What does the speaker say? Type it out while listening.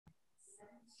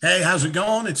Hey, how's it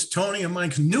going? It's Tony and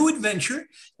Mike's new adventure.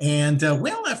 And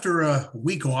well, after a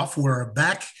week off, we're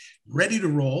back ready to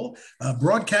roll,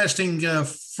 broadcasting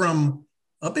from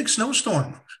a big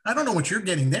snowstorm. I don't know what you're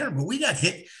getting there, but we got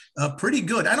hit pretty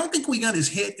good. I don't think we got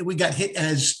hit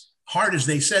as hard as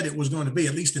they said it was going to be,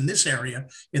 at least in this area,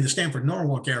 in the Stanford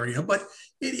Norwalk area, but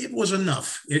it was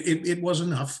enough. It was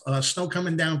enough. Snow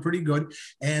coming down pretty good.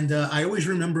 And I always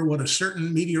remember what a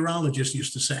certain meteorologist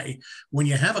used to say: when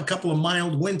you have a couple of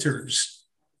mild winters,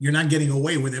 you're not getting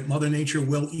away with it. Mother Nature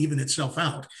will even itself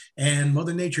out. And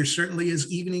Mother Nature certainly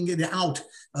is evening it out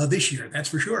this year. That's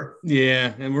for sure.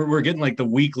 Yeah, and we're getting like the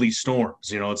weekly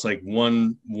storms. It's like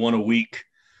one a week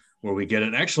where we get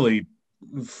it. Actually,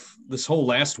 this whole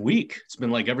last week, it's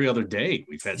been like every other day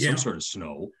we've had some Yeah. sort of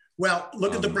snow. Well,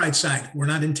 look at the Um, bright side. We're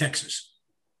not in Texas.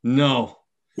 no,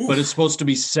 but it's Oof. supposed to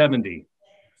be 70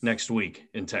 next week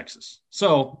in Texas.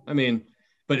 So, I mean,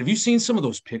 but have you seen some of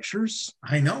those pictures?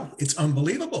 I know. It's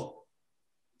unbelievable.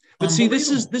 But see, this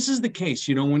is Unbelievable. this is the case,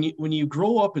 when you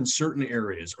grow up in certain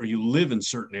areas or you live in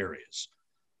certain areas,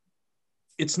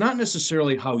 it's not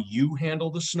necessarily how you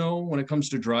handle the snow when it comes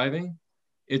to driving.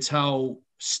 It's how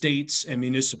states and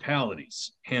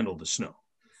municipalities handle the snow.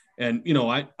 And,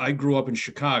 I grew up in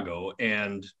Chicago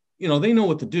and, they know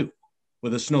what to do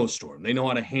with a snowstorm. They know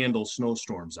how to handle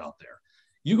snowstorms out there.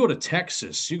 You go to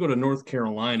Texas, you go to North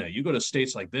Carolina, you go to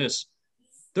states like this,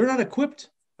 they're not equipped.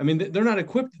 I mean, they're not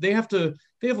equipped. They have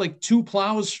like two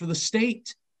plows for the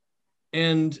state,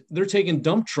 and they're taking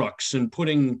dump trucks and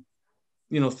putting,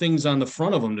 things on the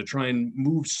front of them to try and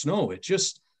move snow.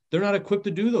 They're not equipped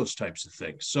to do those types of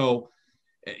things. So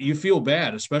you feel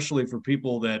bad, especially for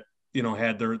people that,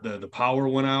 had the power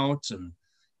went out, and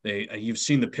you've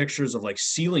seen the pictures of like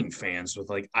ceiling fans with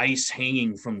like ice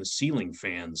hanging from the ceiling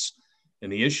fans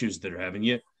and the issues they're having.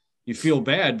 You feel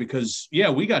bad because, yeah,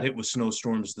 we got hit with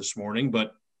snowstorms this morning,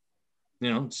 but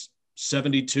it's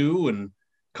 72 and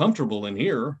comfortable in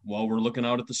here while we're looking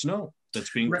out at the snow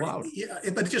that's being Right. plowed. Yeah.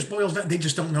 But it just boils down. They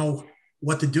just don't know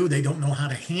what to do. They don't know how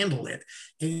to handle it.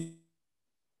 And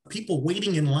people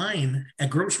waiting in line at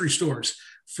grocery stores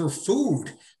for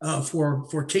food,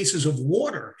 for cases of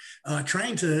water,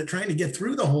 trying to get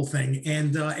through the whole thing.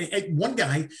 And one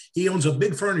guy, he owns a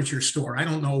big furniture store. I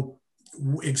don't know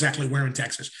exactly where in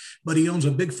Texas, but he owns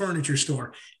a big furniture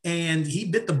store. And he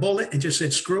bit the bullet and just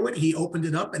said, screw it. He opened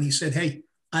it up and he said, hey,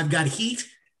 I've got heat.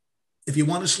 If you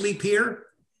want to sleep here,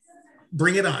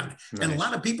 bring it on. And a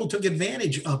lot Nice. of people took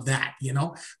advantage of that.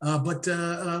 But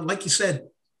like you said,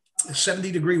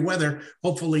 70-degree weather.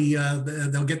 Hopefully,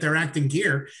 they'll get their act in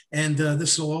gear, and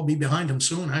this will all be behind them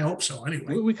soon. I hope so.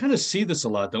 Anyway, We kind of see this a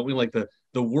lot, don't we? Like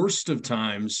the worst of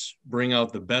times bring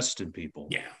out the best in people,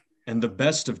 yeah, and the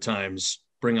best of times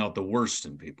bring out the worst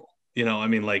in people. I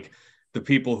mean, like the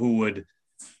people who would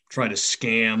try to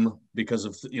scam because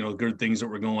of good things that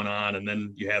were going on, and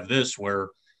then you have this where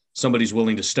somebody's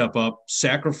willing to step up,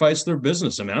 sacrifice their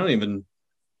business. I mean,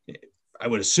 I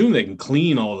would assume they can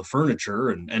clean all the furniture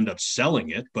and end up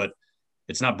selling it, but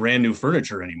it's not brand new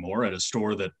furniture anymore at a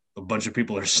store that a bunch of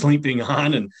people are sleeping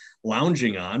on and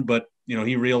lounging on. But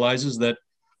he realizes that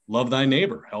love thy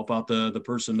neighbor, help out the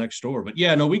person next door. But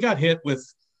yeah, no, we got hit with,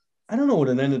 I don't know what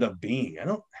it ended up being. I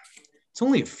don't It's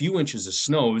only a few inches of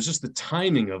snow. It was just the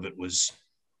timing of it was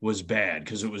bad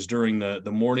because it was during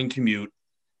the morning commute.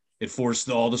 It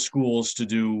forced all the schools to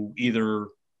do either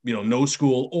no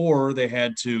school, or they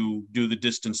had to do the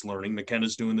distance learning.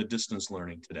 McKenna's doing the distance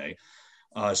learning today.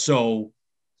 So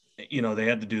they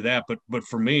had to do that. But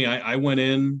for me, I went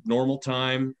in normal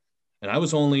time, and I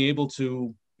was only able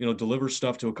to deliver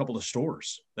stuff to a couple of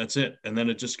stores. That's it. And then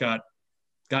it just got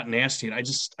nasty. And I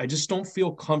just don't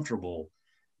feel comfortable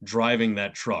driving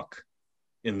that truck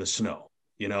in the snow.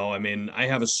 I mean, I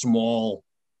have a small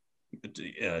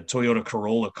Toyota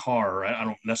Corolla car. I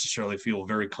don't necessarily feel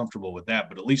very comfortable with that,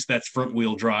 but at least that's front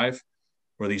wheel drive,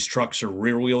 where these trucks are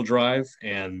rear wheel drive,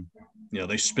 and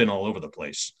they spin all over the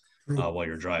place true, while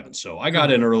you're driving. So I got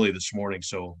true. in early this morning,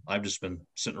 so I've just been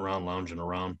sitting around, lounging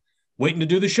around, waiting to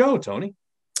do the show, Tony.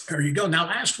 There you go. Now,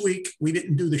 last week we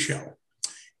didn't do the show,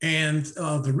 and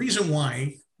the reason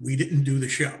why we didn't do the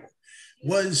show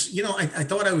was, I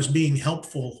thought I was being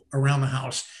helpful around the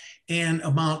house, and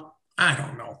about, I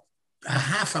don't know, a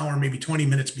half hour, maybe 20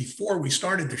 minutes before we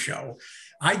started the show,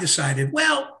 I decided,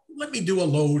 well, let me do a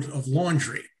load of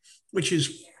laundry, which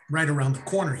is right around the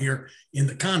corner here in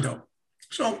the condo.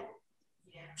 So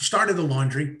started the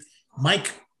laundry.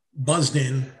 Mike buzzed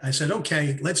in. I said,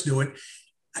 okay, let's do it.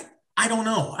 I don't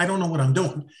know. I don't know what I'm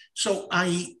doing. So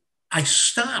I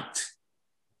stopped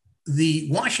the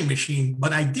washing machine,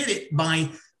 but I did it by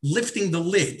lifting the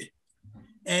lid.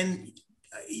 And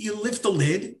You lift the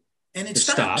lid and it It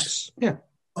stops. stops. Yeah.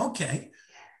 Okay.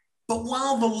 But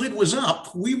while the lid was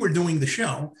up, we were doing the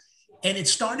show and it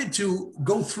started to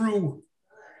go through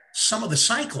some of the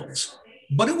cycles,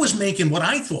 but it was making what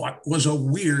I thought was a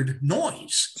weird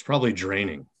noise. It's probably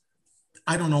draining.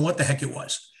 I don't know what the heck it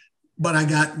was, but I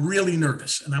got really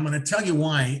nervous. And I'm going to tell you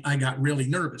why I got really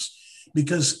nervous.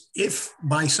 Because if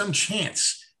by some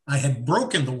chance I had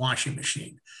broken the washing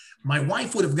machine, my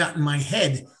wife would have gotten my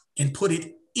head and put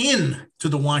it into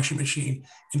the washing machine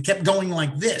and kept going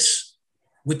like this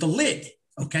with the lid.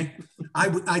 Okay.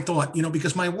 I thought,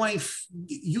 because my wife,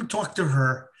 you talk to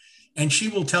her and she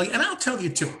will tell you, and I'll tell you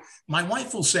too, my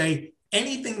wife will say,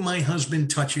 anything my husband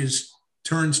touches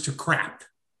turns to crap.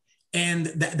 And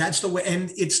that's the way, and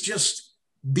it's just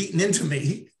beaten into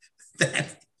me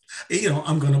that,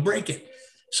 I'm going to break it.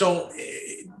 So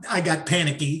I got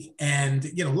panicky and,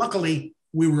 luckily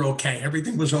we were okay.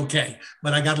 Everything was okay,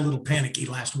 but I got a little panicky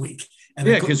last week. And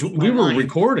yeah, because we were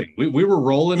recording. We were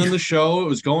rolling in the show. It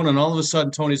was going, and all of a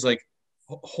sudden Tony's like,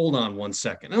 hold on 1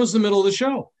 second. It was the middle of the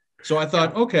show. So I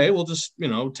thought, okay, we'll just,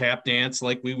 tap dance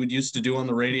like we would used to do on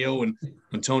the radio when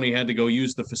Tony had to go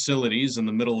use the facilities in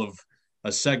the middle of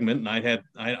a segment. And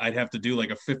I'd have to do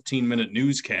like a 15-minute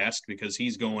newscast because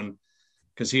he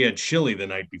had chili the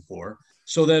night before.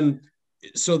 So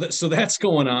that's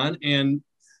going on. And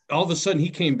all of a sudden he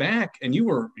came back and you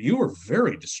were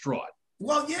very distraught.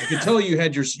 Well, yeah. I could tell you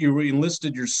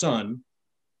enlisted your son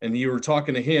and you were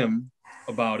talking to him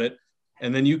about it.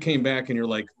 And then you came back and you're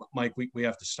like, Mike, we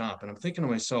have to stop. And I'm thinking to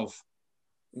myself,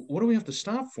 what do we have to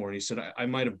stop for? And he said, I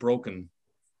might have broken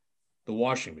the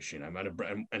washing machine. I might have,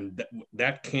 and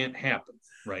that can't happen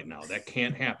right now. That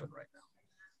can't happen right now.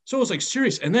 So it was like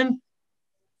serious. And then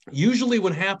usually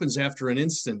what happens after an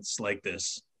instance like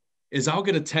this is I'll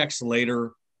get a text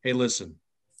later. Hey, listen,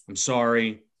 I'm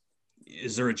sorry.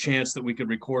 Is there a chance that we could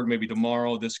record maybe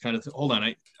tomorrow? This kind of thing. Hold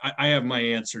on. I have my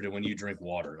answer to when you drink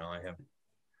water. Now I have.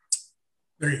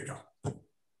 There you go.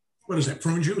 What is that,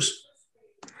 prune juice?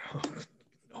 Oh,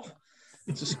 no,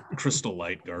 it's just Crystal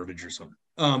Light garbage or something.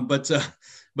 But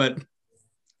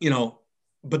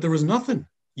there was nothing.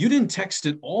 You didn't text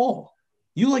at all.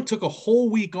 You took a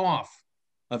whole week off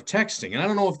of texting. And I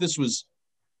don't know if this was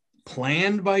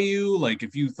planned by you. Like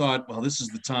if you thought, well, this is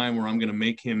the time where I'm going to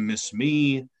make him miss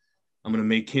me. I'm going to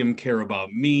make him care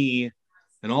about me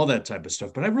and all that type of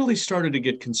stuff. But I really started to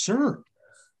get concerned.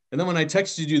 And then when I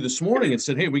texted you this morning and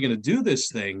said, hey, we're going to do this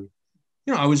thing,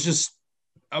 I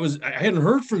hadn't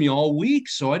heard from you all week.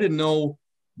 So I didn't know,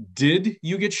 did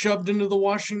you get shoved into the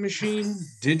washing machine?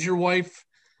 Did your wife,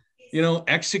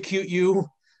 execute you?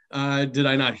 Did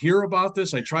I not hear about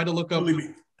this? I tried to look up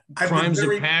crimes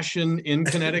of passion in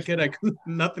Connecticut.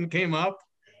 Nothing came up.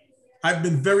 I've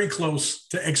been very close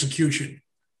to execution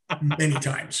many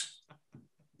times.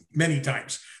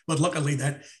 But luckily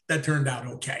that turned out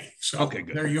okay. So okay,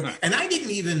 good. There you go. Right. And I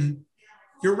didn't even,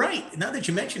 you're right. Now that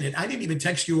you mention it, I didn't even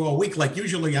text you all week. Like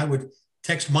usually I would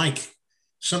text Mike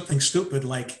something stupid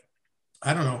like,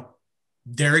 I don't know,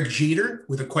 Derek Jeter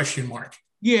with a question mark.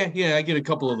 Yeah, I get a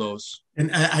couple of those.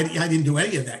 And I didn't do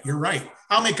any of that. You're right.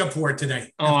 I'll make up for it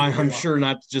today. Oh, I'm sure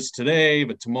not just today,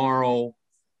 but tomorrow,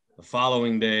 the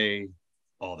following day,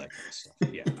 all that kind of stuff.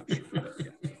 Yeah, I'm sure.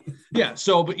 Yeah.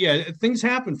 So, but yeah, things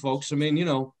happen, folks. I mean,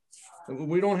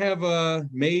 we don't have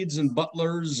maids and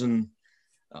butlers and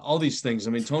all these things.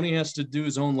 I mean, Tony has to do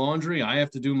his own laundry. I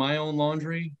have to do my own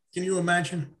laundry. Can you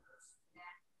imagine?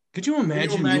 Could you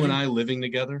imagine you and I living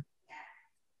together?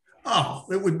 Oh,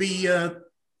 it would be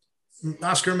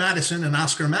Oscar Madison and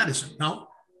Oscar Madison. No?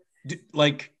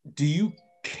 Do you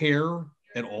care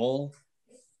at all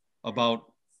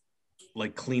about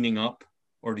cleaning up,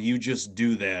 or do you just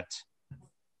do that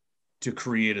to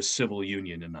create a civil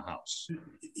union in the house?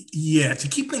 Yeah, to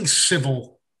keep things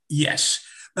civil, yes.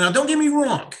 Now, don't get me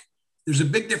wrong. There's a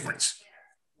big difference.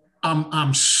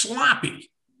 I'm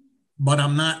sloppy, but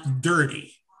I'm not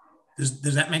dirty.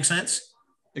 Does that make sense?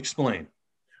 Explain.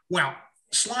 Well,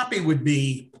 sloppy would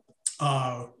be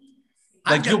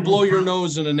you'll blow your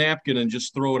nose in a napkin and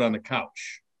just throw it on the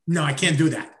couch. No, I can't do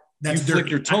that. That's you flick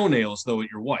your toenails though at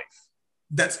your wife.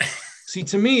 That's see,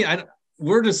 to me,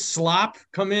 where does slop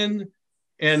come in?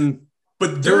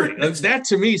 But dirty. That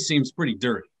to me seems pretty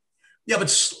dirty. Yeah, but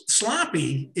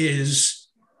sloppy is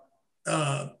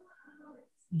going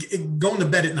to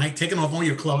bed at night, taking off all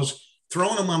your clothes,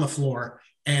 throwing them on the floor,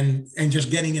 and just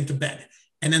getting into bed.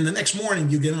 And then the next morning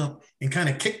you get up and kind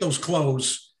of kick those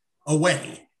clothes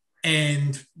away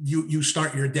and you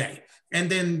start your day. And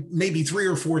then maybe 3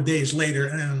 or 4 days later,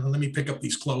 let me pick up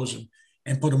these clothes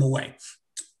and put them away.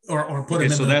 or put Okay,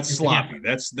 them so in that's the sloppy. hamper.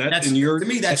 That's that That's in your to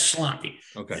me, that's sloppy.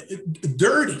 okay.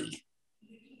 Dirty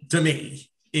to me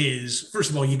is, first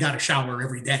of all, you got to shower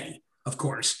every day, of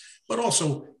course, but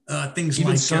also things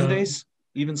Even like Sundays,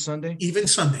 even Sunday. even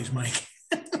Sundays, Mike.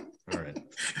 All right.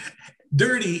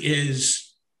 Dirty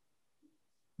is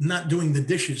not doing the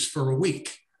dishes for a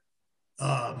week.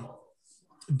 Um,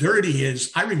 Dirty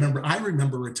is, I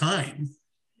remember a time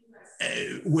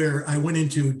where I went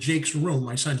into Jake's room.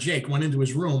 My son Jake went into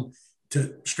his room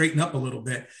to straighten up a little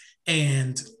bit,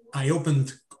 and I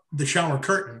opened the shower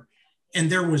curtain, and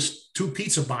there was two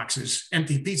pizza boxes,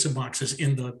 empty pizza boxes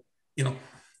in the, you know,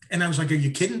 and I was like, "Are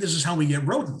you kidding? This is how we get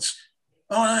rodents."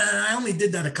 Oh, I only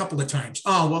did that a couple of times.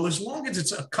 Oh, well, as long as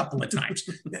it's a couple of times.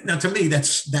 Now, to me,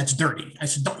 that's dirty. I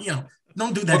said,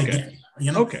 don't do that Okay.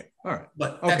 again. Okay. All right.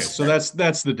 But okay. So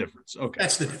that's the difference. Okay.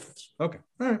 That's the difference. Okay.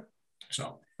 All right. So,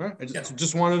 all right. I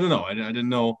just wanted to know. I didn't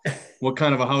know what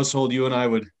kind of a household you and I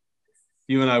would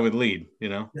lead.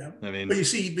 yeah. I mean, but you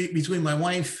see, between my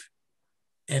wife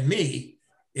and me,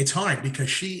 it's hard because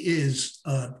she is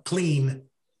a clean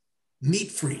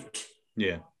neat freak.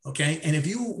 yeah. Okay. And if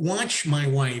you watch my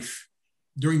wife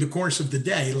during the course of the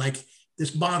day, like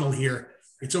this bottle here,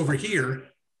 it's over here,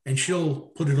 and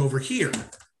she'll put it over here.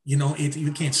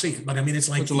 You can't see it, but I mean, it's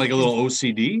like, like a little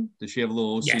OCD. Does she have a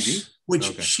little OCD? Yes, which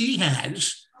okay. she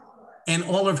has, and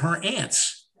all of her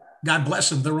aunts, God bless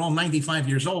them, they're all 95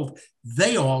 years old.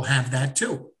 They all have that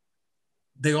too.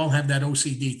 They all have that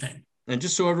OCD thing. And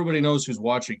just so everybody knows who's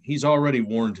watching, he's already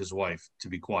warned his wife to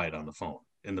be quiet on the phone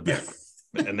in the bathroom.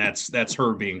 Yeah. And that's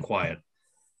her being quiet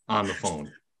on the phone.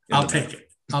 I'll take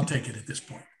it at this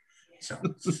point. So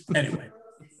anyway.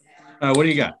 What do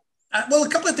you got? Well, a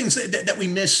couple of things that we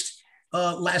missed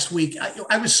last week.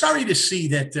 I was sorry to see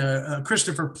that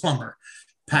Christopher Plummer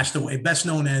passed away, best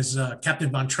known as Captain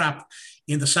Von Trapp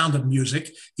in The Sound of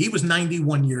Music. He was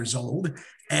 91 years old.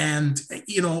 And,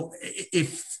 if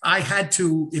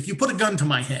you put a gun to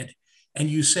my head and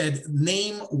you said,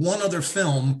 name one other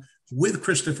film with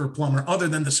Christopher Plummer other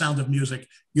than The Sound of Music,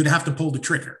 you'd have to pull the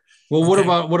trigger. Well, okay.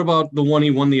 What about the one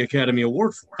he won the Academy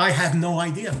Award for? I have no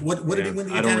idea. What did he win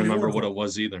the Academy Award for? I don't remember what it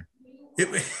was either.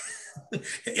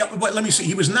 But let me see.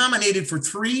 He was nominated for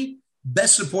 3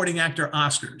 Best Supporting Actor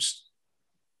Oscars.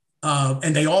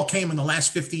 And they all came in the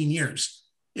last 15 years.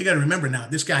 You got to remember now,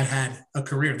 this guy had a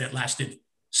career that lasted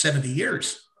 70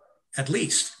 years, at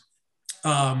least.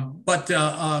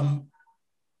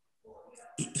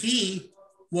 He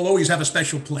will always have a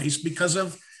special place because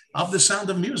of The Sound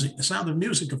of Music. The Sound of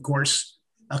Music, of course,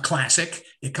 a classic.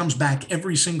 It comes back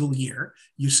every single year.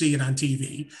 You see it on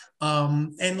TV.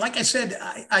 And like I said,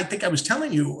 I think I was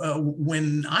telling you,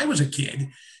 when I was a kid,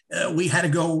 we had to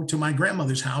go to my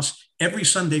grandmother's house every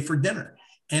Sunday for dinner.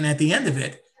 And at the end of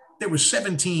it, there were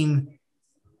 17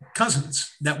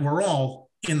 cousins that were all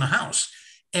in the house.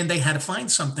 And they had to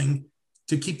find something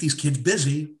to keep these kids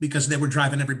busy because they were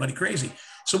driving everybody crazy.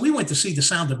 So we went to see The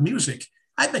Sound of Music.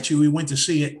 I bet you we went to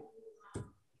see it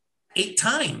 8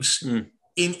 times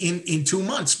in 2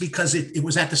 months because it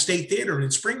was at the State Theater in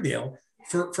Springdale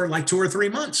for like 2 or 3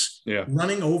 months,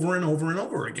 running over and over and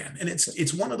over again. And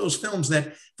it's one of those films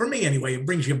that, for me anyway, it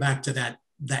brings you back to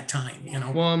that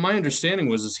time, Well, my understanding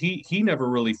was he never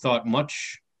really thought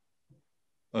much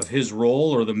of his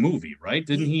role or the movie, right?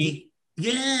 Didn't he?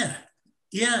 Yeah.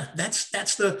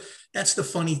 That's the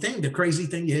funny thing. The crazy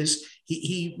thing is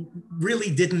he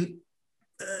really didn't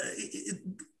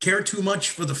care too much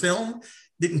for the film,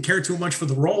 didn't care too much for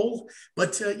the role,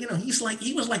 but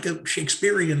he was like a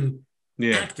Shakespearean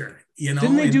actor.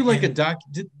 Didn't they do like a doc?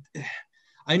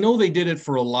 I know they did it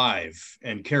for Alive,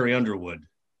 and Carrie Underwood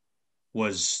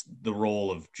was the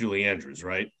role of Julie Andrews,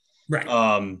 right? Right.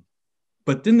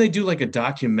 But didn't they do like a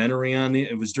documentary on it?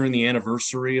 It was during the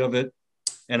anniversary of it.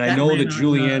 And I know that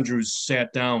Julie Andrews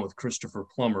sat down with Christopher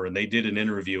Plummer and they did an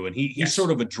interview, and he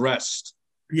sort of addressed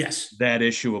that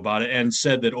issue about it and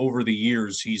said that over the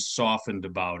years he's softened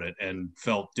about it and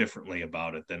felt differently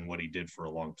about it than what he did for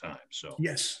a long time. So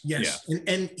yes. Yeah.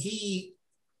 And he,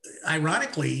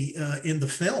 ironically, in the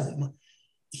film,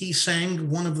 he sang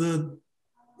one of the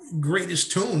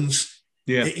greatest tunes,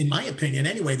 in my opinion.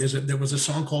 Anyway, there was a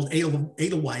song called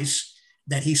Edelweiss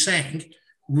that he sang,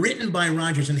 written by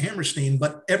Rodgers and Hammerstein,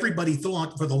 but everybody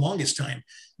thought for the longest time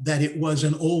that it was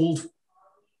an old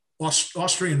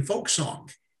Austrian folk song,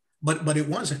 but it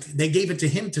wasn't. They gave it to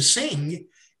him to sing,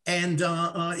 and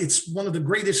it's one of the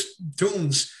greatest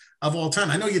tunes of all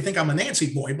time. I know you think I'm a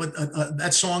Nancy boy, but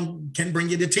that song can bring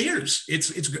you to tears.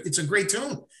 It's a great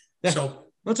tune. Yeah. So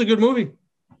that's a good movie.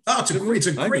 Oh, it's a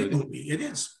great movie. It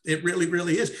is. It really,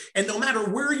 really is. And no matter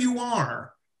where you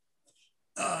are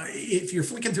if you're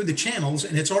flicking through the channels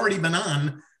and it's already been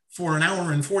on for an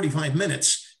hour and 45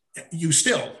 minutes, you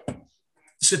still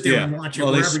sit there Yeah. and watch it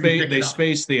Well, wherever you pick they it up.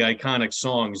 space the iconic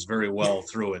songs very well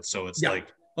through it. So it's Yeah. like,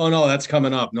 oh no, that's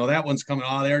coming up. No, that one's coming.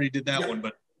 Oh, they already did that Yeah. one,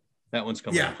 but that one's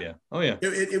coming Yeah. up. Yeah. Oh yeah.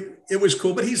 It was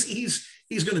cool, but he's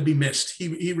going to be missed.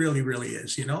 He really, really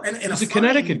is, you know, and a He's a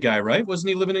Connecticut fine, guy, right? Wasn't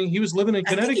he living in, he was living in I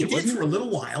think he Connecticut, did wasn't for a little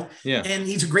while, he? Yeah. and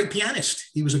he's a great pianist.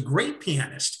 He was a great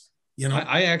pianist, you know.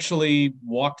 I actually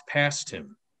walked past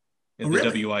him Oh, in the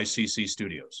really? WICC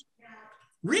studios.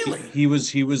 He, Really? he was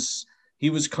he was he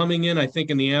was coming in, I think,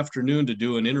 in the afternoon to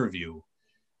do an interview,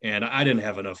 and I didn't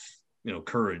have enough,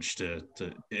 courage to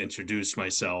introduce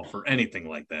myself or anything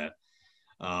like that.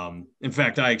 In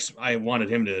fact, I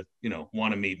wanted him to,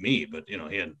 want to meet me, but he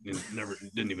never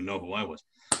didn't even know who I was.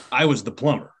 I was the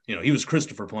plumber. He was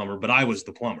Christopher Plummer, but I was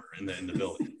the plumber in the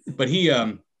building. But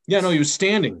yeah, no, he was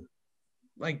standing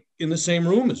like in the same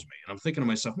room as me, and I'm thinking to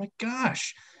myself, my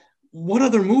gosh, what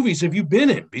other movies have you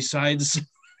been in besides?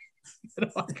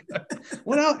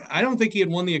 What else? I don't think he had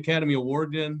won the Academy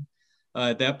Award then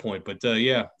at that point, but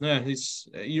yeah,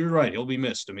 you're right. He'll be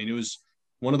missed. I mean, he was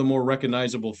one of the more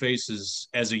recognizable faces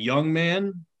as a young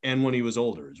man and when he was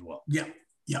older as well. Yeah,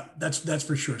 yeah, that's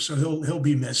for sure. So he'll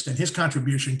be missed, and his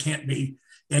contribution can't be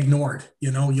ignored.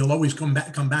 You know, you'll always come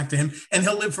back to him, and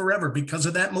he'll live forever because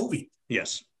of that movie.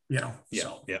 Yes. You know. Yeah.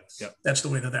 So Yeah. Yeah. that's the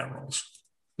way that rolls.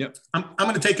 Yep. I'm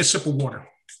going to take a sip of water.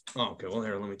 Oh, okay. Well,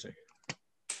 here, let me take it.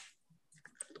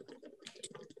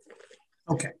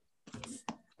 Okay.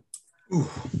 Ooh,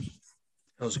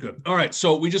 that was good. All right.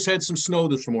 So we just had some snow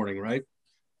this morning, right?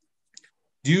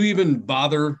 Do you even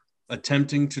bother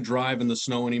attempting to drive in the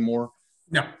snow anymore?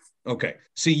 No. Okay.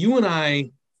 See, you and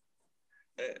I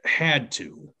had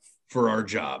to for our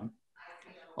job.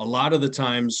 A lot of the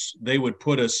times they would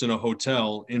put us in a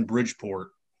hotel in Bridgeport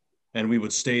and we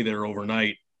would stay there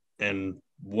overnight. And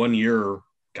one year,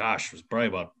 gosh, it was probably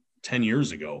about 10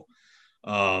 years ago,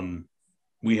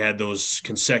 we had those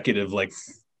consecutive, like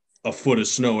a foot of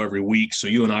snow every week. So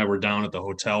you and I were down at the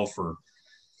hotel for,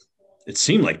 it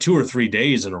seemed like 2 or 3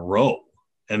 days in a row.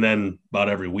 And then about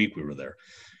every week we were there.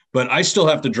 But I still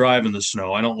have to drive in the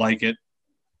snow. I don't like it.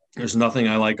 There's nothing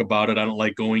I like about it. I don't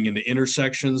like going into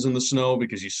intersections in the snow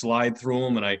because you slide through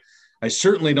them. And I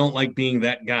certainly don't like being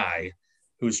that guy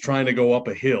who's trying to go up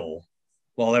a hill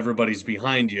while everybody's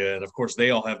behind you. And of course,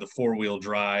 they all have the 4-wheel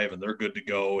drive and they're good to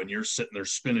go. And you're sitting there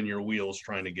spinning your wheels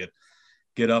trying to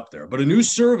get up there. But a new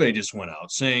survey just went out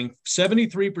saying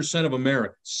 73% of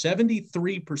Americans,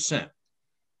 73%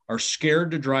 are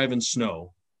scared to drive in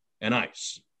snow and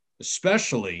ice,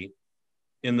 especially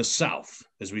in the South.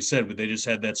 As we said, but they just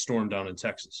had that storm down in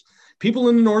Texas. People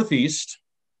in the Northeast,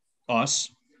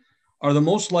 us, are the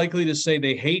most likely to say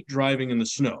they hate driving in the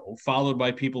snow, followed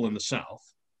by people in the South.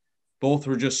 Both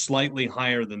were just slightly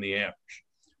higher than the average.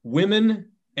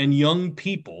 Women and young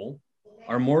people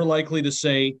are more likely to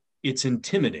say it's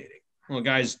intimidating. Well,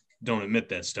 guys don't admit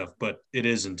that stuff, but it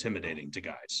is intimidating to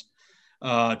guys.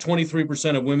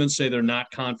 23% of women say they're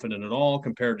not confident at all,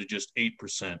 compared to just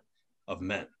 8% of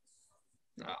men.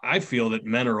 I feel that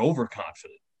men are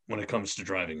overconfident when it comes to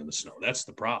driving in the snow. That's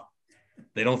the problem.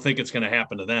 They don't think it's going to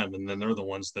happen to them, and then they're the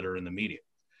ones that are in the media.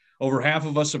 Over half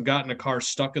of us have gotten a car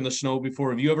stuck in the snow before.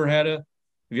 Have you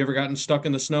ever gotten stuck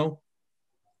in the snow?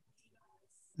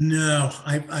 No,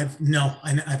 I've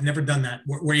never done that.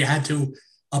 Where you had to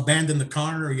abandon the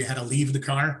car or you had to leave the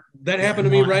car. That Yeah, happened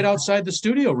to me right outside the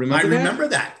studio. Remember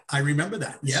that? I remember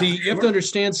that. Yeah. See, you have to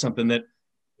understand something, that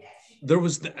there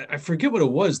was, I forget what it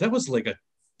was. That was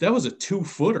a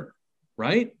 2-footer,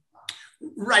 right?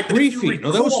 Right. 3 feet.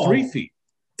 No, that was 3 feet.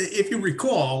 If you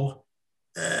recall,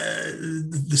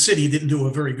 the city didn't do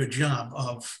a very good job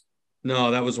of.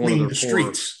 No, that was one of their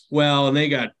streets. Well, and they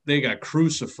got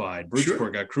crucified. Bridgeport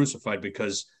Sure. got crucified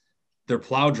because their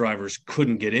plow drivers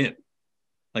couldn't get in.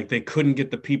 Like they couldn't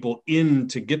get the people in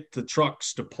to get the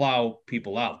trucks to plow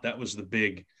people out. That was the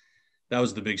big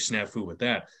snafu with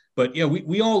that. But yeah,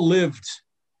 we all lived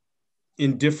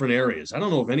in different areas. I don't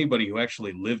know of anybody who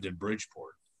actually lived in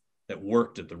Bridgeport that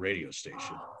worked at the radio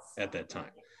station at that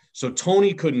time. So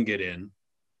Tony couldn't get in.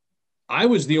 I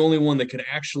was the only one that could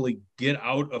actually get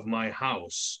out of my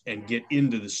house and get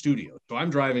into the studio. So I'm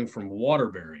driving from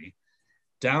Waterbury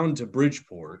down to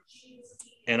Bridgeport,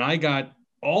 and I got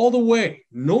all the way,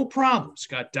 no problems,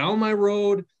 got down my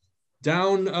road,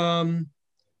 down,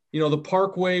 the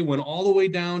Parkway, went all the way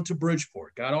down to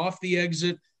Bridgeport, got off the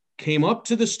exit, came up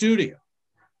to the studio,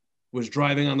 was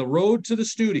driving on the road to the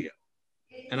studio,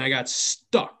 and I got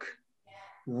stuck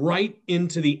right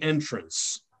into the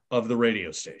entrance of the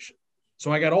radio station.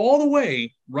 So I got all the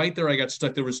way right there. I got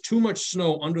stuck. There was too much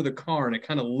snow under the car, and it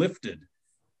kind of lifted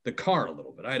the car a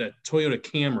little bit. I had a Toyota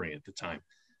Camry at the time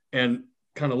and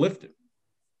kind of lifted.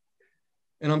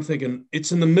 And I'm thinking,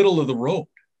 it's in the middle of the road,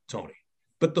 Tony,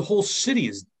 but the whole city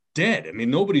is dead. I mean,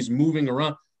 nobody's moving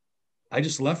around. I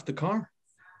just left the car.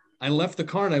 I left the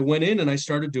car and I went in and I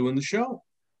started doing the show.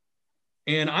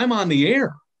 And I'm on the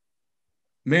air.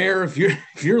 Mayor, if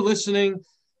you're listening,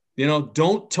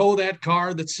 don't tow that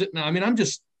car that's sitting. I mean, I'm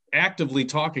just actively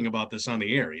talking about this on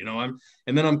the air.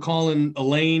 And then I'm calling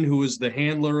Elaine, who is the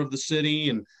handler of the city,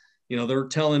 and they're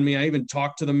telling me. I even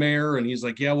talked to the mayor, and he's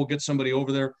like, "Yeah, we'll get somebody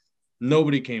over there."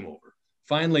 Nobody came over.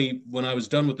 Finally, when I was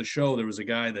done with the show, there was a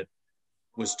guy that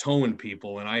was towing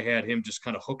people, and I had him just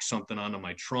kind of hook something onto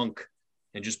my trunk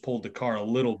and just pulled the car a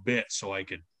little bit so I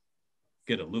could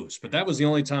get it loose. But that was the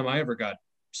only time I ever got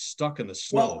stuck in the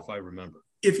snow, if I remember.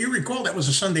 If you recall, that was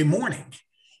a Sunday morning,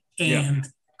 and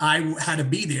I had to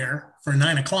be there for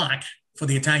 9:00 for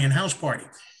the Italian house party.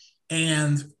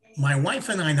 And my wife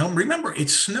and I remember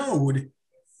it snowed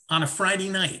on a Friday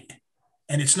night,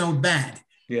 and it snowed bad.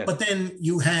 Yeah. But then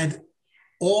you had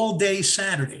all day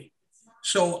Saturday.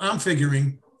 So I'm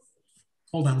figuring,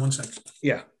 hold on one second.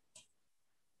 Yeah.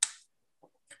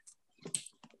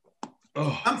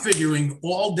 Oh. I'm figuring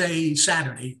all day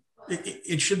Saturday,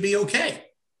 it should be okay.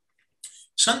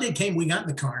 Sunday came, we got in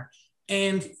the car,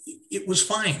 and it was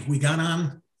fine. We got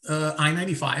on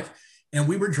I-95, and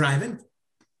we were driving,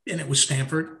 and it was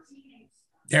Stamford,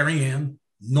 Darien,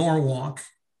 Norwalk,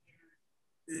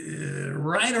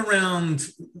 right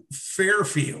around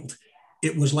Fairfield.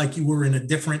 It was like you were in a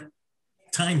different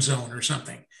time zone or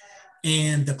something.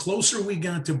 And the closer we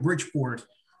got to Bridgeport,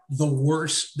 the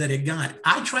worse that it got.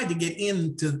 I tried to get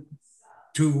into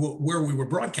where we were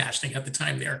broadcasting at the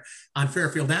time there on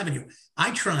Fairfield Avenue.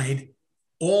 I tried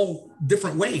all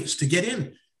different ways to get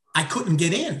in. I couldn't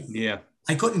get in. Yeah.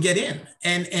 I couldn't get in.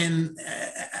 And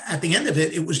at the end of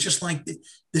it, it was just like,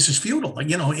 this is futile. Like,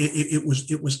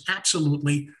 it was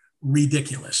absolutely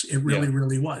ridiculous. It really,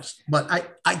 really was. But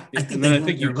I think. And then I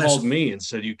think you called me and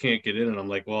said you can't get in. And I'm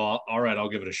like, well, all right, I'll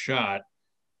give it a shot.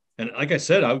 And like I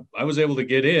said, I was able to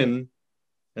get in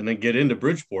and then get into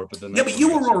Bridgeport. But then but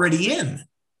you were already in.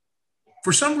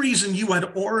 For some reason, you were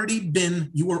already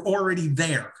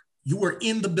there. You were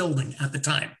in the building at the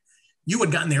time. You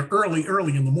had gotten there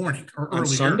early in the morning or early. On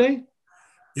Sunday?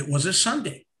 It was a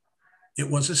Sunday.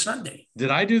 Did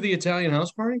I do the Italian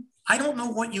house party? I don't know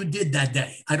what you did that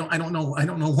day. I don't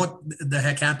know what the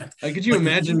heck happened. Could you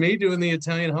imagine me doing the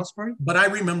Italian house party? But I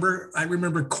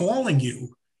remember calling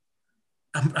you.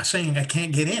 I'm saying I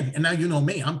can't get in. And now you know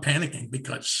me, I'm panicking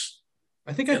because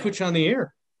I think I put you on the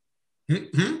air.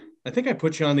 Mm-hmm. I think I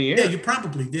put you on the air. Yeah, you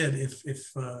probably did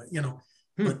if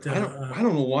but I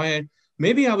don't know why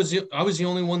maybe I was the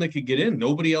only one that could get in.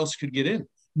 Nobody else could get in.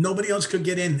 Nobody else could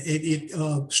get in.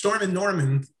 Storm and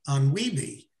Norman on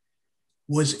Weeby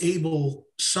was able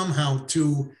somehow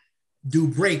to do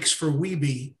breaks for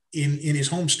Weeby in his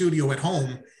home studio at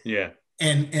home. Yeah.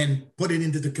 And put it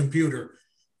into the computer.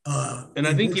 And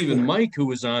I think even Mike, who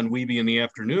was on Weeby in the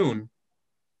afternoon,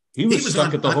 he was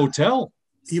stuck at the hotel.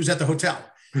 He was at the hotel.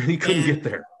 He couldn't get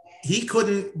there.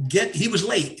 He was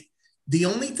late. The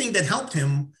only thing that helped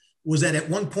him was that at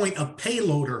one point a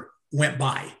payloader went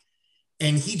by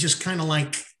and he just kind of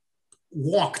like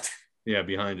walked. Yeah,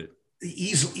 behind it.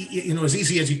 Easily, as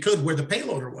easy as he could where the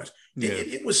payloader was. Yeah.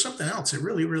 It was something else. It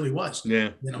really, really was.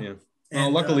 Yeah. Yeah.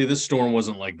 Well, luckily this storm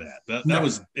wasn't like that. That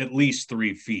was at least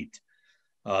 3 feet.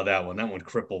 That one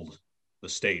crippled the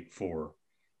state for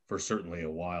certainly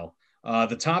a while.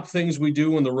 The top things we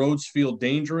do when the roads feel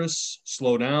dangerous: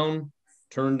 slow down,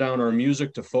 turn down our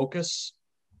music to focus.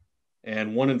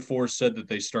 And 1 in 4 said that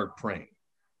they start praying.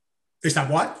 They stop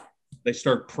what? They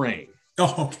start praying.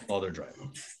 Oh, okay. While they're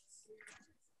driving.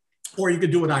 Or you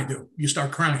could do what I do. You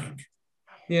start crying.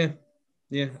 Yeah.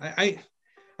 Yeah.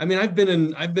 I mean, I've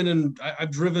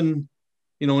driven,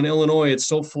 in Illinois, it's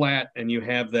so flat and you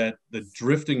have the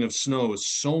drifting of snow is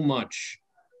so much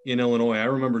in Illinois. I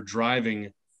remember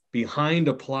driving behind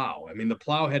a plow. I mean, the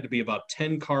plow had to be about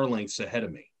 10 car lengths ahead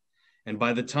of me. And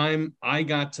by the time I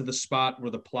got to the spot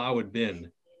where the plow had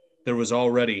been, there was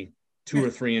already 2 or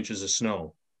 3 inches of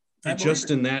snow just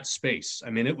in that space.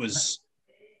 I mean, it was,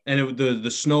 and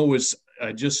the snow was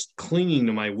just clinging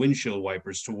to my windshield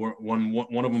wipers to where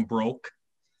one of them broke.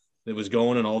 It was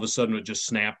going, and all of a sudden it just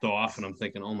snapped off. And I'm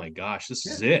thinking, oh my gosh, this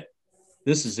is it.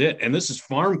 This is it. And this is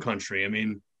farm country. I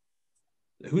mean,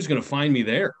 who's going to find me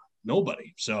there?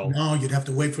 Nobody. So no, you'd have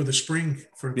to wait for the spring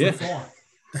for fall.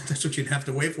 That's what you'd have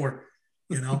to wait for.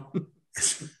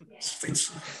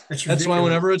 That's why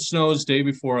whenever it snows, day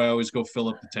before, I always go fill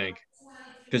up the tank.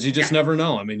 because you just Yeah, never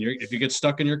know. I mean, if you get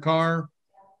stuck in your car,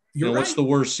 you're what's right. the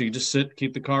worst? So you just sit,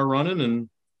 keep the car running, and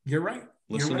You're right.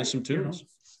 You're listen to right. some tunes.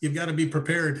 You've got to be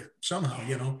prepared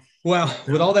somehow, Well,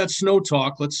 But with all that snow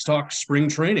talk, let's talk spring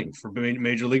training for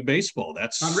Major League Baseball.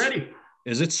 I'm ready.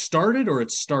 Is it started or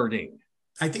it's starting?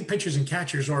 I think pitchers and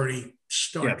catchers already Yeah,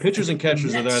 started. I pitchers and think the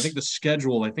catchers are there. I think Mets the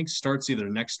schedule, starts either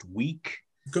next week.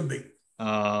 could be.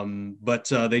 But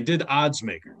they did odds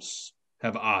makers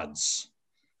have odds.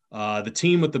 The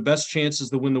team with the best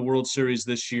chances to win the World Series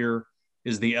this year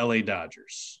is the LA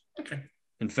Dodgers. Okay.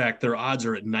 In fact, their odds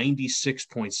are at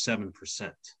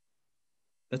 96.7%.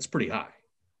 That's pretty high.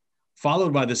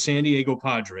 Followed by the San Diego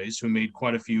Padres, who made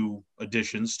quite a few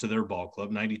additions to their ball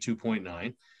club,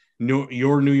 92.9.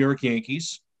 Your New York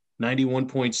Yankees,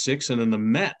 91.6. And then the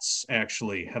Mets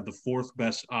actually have the fourth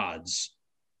best odds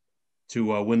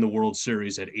to win the World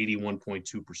Series at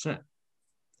 81.2%.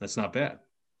 That's not bad.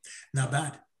 Not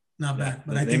bad. Not bad.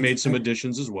 But they made some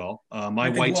additions as well. My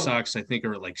White Sox, I think,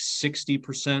 are at like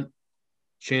 60%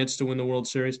 chance to win the World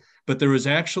Series. But there is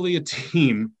actually a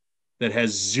team that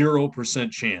has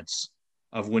 0% chance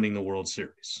of winning the World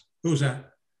Series. Who's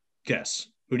that? Guess.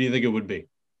 Who do you think it would be?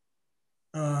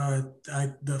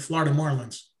 The Florida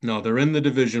Marlins. No, they're in the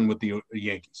division with the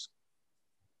Yankees.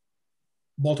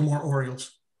 Baltimore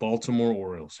Orioles. Baltimore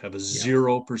Orioles have a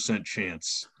 0%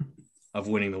 chance of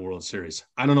winning the World Series.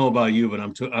 I don't know about you, but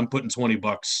I'm putting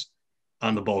 $20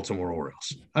 on the Baltimore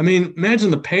Orioles. I mean,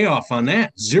 imagine the payoff on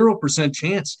that. 0%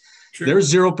 chance. Sure.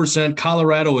 There's 0%.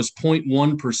 Colorado is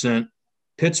 0.1%.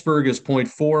 Pittsburgh is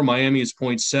 0.4%. Miami is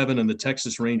 0.7%. And the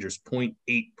Texas Rangers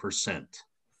 0.8%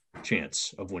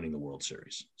 chance of winning the World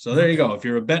Series. So there you go. If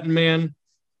you're a betting man,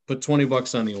 put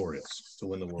 $20 on the Orioles to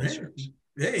win the World Series.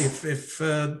 Hey, if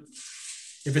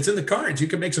it's in the cards, you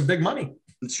can make some big money.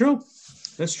 It's true.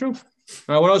 That's true.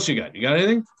 All right, what else you got? You got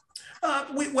anything?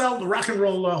 The Rock and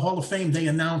Roll Hall of Fame, they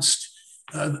announced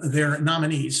their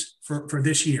nominees for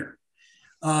this year.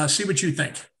 See what you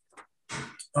think.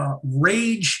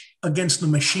 Rage Against the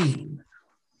Machine.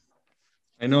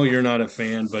 I know you're not a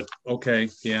fan, but okay.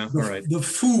 Yeah, all right. The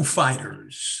Foo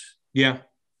Fighters. Yeah.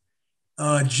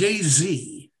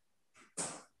 Jay-Z.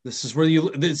 This is where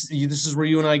you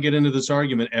and I get into this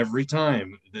argument every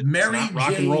time. Mary rock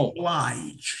J. and roll.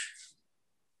 Blige.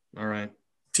 All right.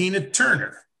 Tina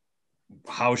Turner.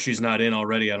 How she's not in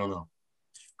already, I don't know.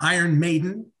 Iron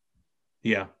Maiden.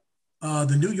 Yeah.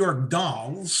 The New York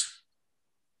Dolls.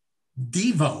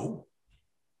 Devo.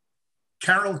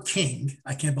 Carole King.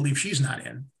 I can't believe she's not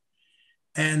in.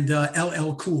 And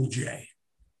LL Cool J.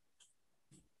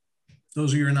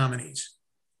 Those are your nominees.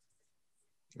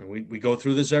 We go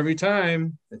through this every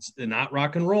time. It's not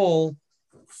rock and roll.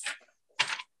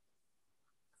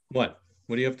 What?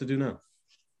 What do you have to do now?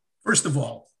 First of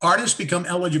all, artists become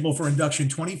eligible for induction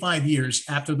 25 years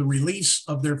after the release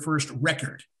of their first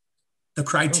record. The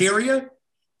criteria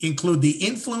include the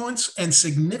influence and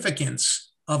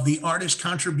significance of the artist's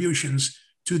contributions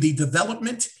to the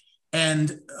development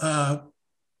and, I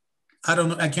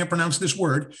can't pronounce this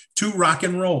word, to rock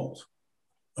and roll.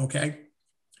 Okay.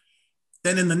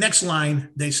 Then in the next line,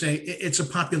 they say it's a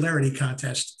popularity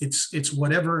contest. It's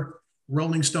whatever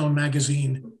Rolling Stone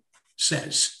magazine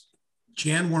says.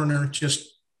 Jan Werner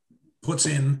just puts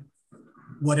in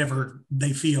whatever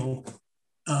they feel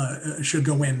should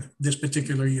go in this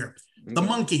particular year. The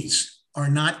Monkees are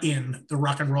not in the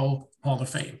Rock and Roll Hall of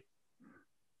Fame.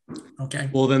 Okay.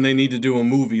 Well, then they need to do a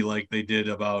movie like they did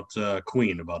about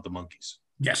Queen, about the Monkees.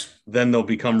 Yes. Then they'll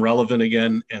become relevant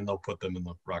again, and they'll put them in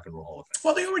the Rock and Roll Hall of Fame.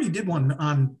 Well, they already did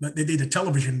one they did a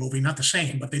television movie, not the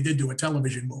same, but they did do a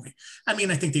television movie. I mean,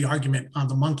 I think the argument on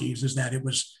the Monkees is that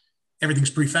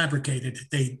everything's prefabricated.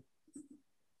 They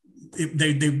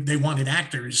wanted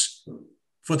actors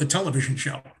for the television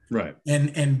show. Right.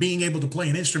 And being able to play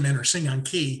an instrument or sing on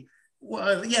key,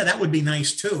 well, yeah, that would be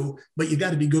nice too, but you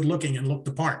got to be good looking and look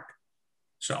the part.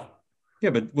 So. Yeah,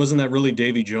 but wasn't that really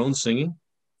Davy Jones singing?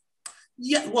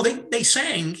 Yeah, well, they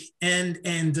sang and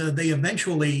they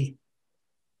eventually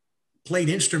played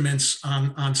instruments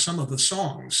on some of the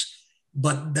songs,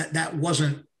 but that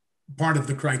wasn't part of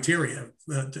the criteria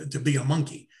to be a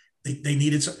Monkee. They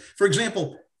needed some. For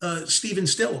example, Stephen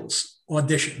Stills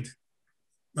auditioned.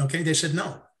 Okay, they said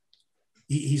no,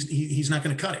 he's not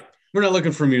going to cut it. We're not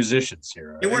looking for musicians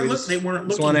here. They weren't looking.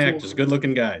 Want actors,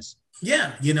 good-looking guys.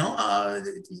 Yeah,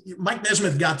 Mike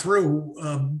Nesmith got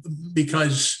through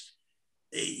because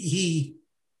he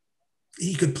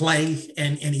could play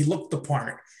and he looked the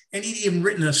part, and he'd even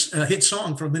written a hit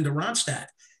song for Linda Ronstadt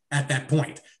at that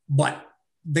point. But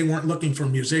they weren't looking for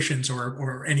musicians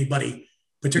or anybody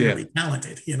particularly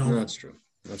talented. That's true.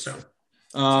 That's true.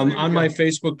 So there you On my go.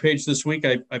 Facebook page this week,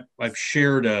 I've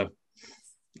shared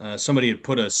somebody had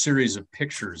put a series of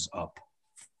pictures up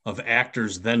of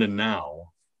actors then and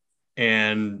now,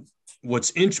 and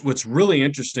what's really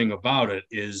interesting about it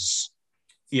is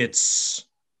it's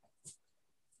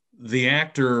the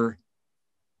actor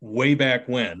way back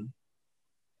when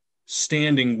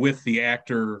standing with the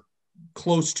actor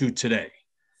close to today,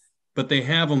 but they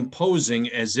have them posing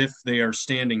as if they are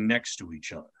standing next to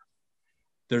each other.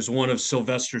 There's one of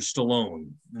Sylvester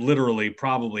Stallone, literally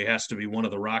probably has to be one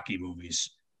of the Rocky movies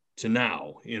to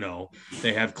now.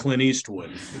 They have Clint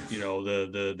Eastwood,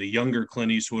 the younger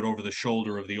Clint Eastwood over the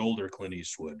shoulder of the older Clint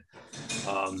Eastwood.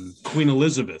 Queen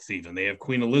Elizabeth, even they have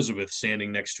Queen Elizabeth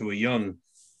standing next to a young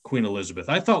Queen Elizabeth.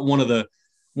 I thought one of the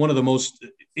most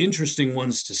interesting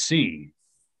ones to see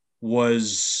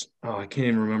was, I can't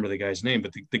even remember the guy's name,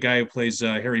 but the guy who plays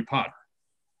Harry Potter.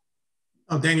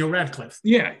 Oh, Daniel Radcliffe.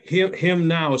 Yeah, him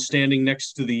now standing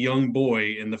next to the young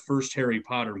boy in the first Harry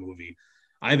Potter movie,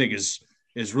 I think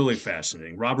is really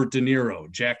fascinating. Robert De Niro,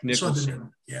 Jack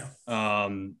Nicholson, Yeah.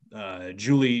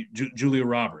 Julia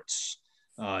Roberts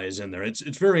is in there.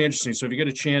 It's very interesting. So if you get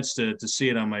a chance to see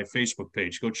it on my Facebook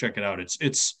page, go check it out.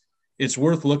 It's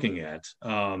worth looking at,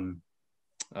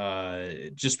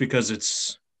 just because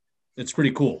it's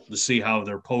pretty cool to see how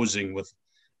they're posing with.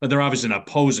 But they're obviously not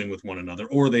posing with one another,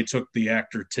 or they took the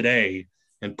actor today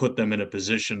and put them in a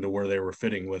position to where they were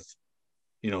fitting with,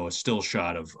 a still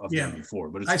shot of them before.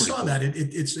 But I saw cool. that.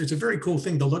 It's a very cool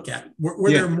thing to look at. Were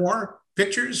there more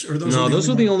pictures, or those? No, those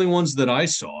are the only ones that I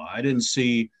saw. I didn't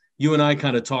see. You and I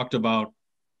kind of talked about,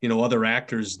 other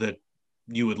actors that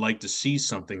you would like to see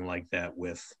something like that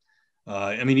with.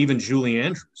 I mean, even Julie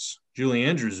Andrews. Julie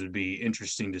Andrews would be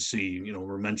interesting to see.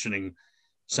 We're mentioning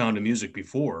Sound of Music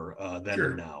before then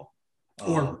and now.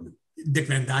 Or Dick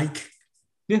Van Dyke.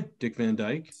 Yeah, Dick Van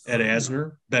Dyke, Ed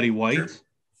Asner, Betty White.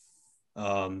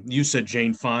 Sure. You said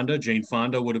Jane Fonda. Jane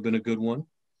Fonda would have been a good one.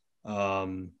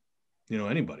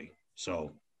 Anybody.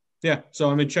 So, yeah. So,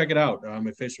 I mean, check it out on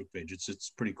my Facebook page.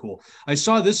 It's pretty cool. I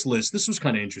saw this list. This was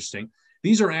kind of interesting.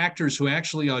 These are actors who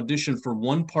actually auditioned for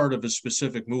one part of a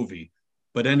specific movie,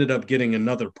 but ended up getting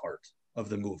another part of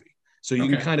the movie. So you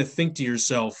can kind of think to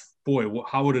yourself, boy,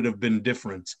 how would it have been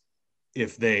different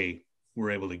if they were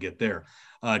able to get there?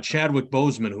 Chadwick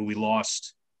Boseman, who we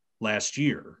lost last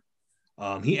year,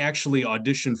 he actually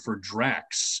auditioned for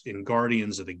Drax in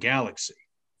Guardians of the Galaxy,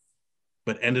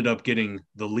 but ended up getting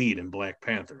the lead in Black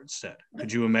Panther instead.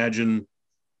 Could you imagine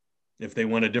if they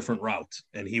went a different route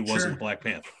and he wasn't Black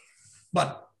Panther?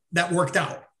 But that worked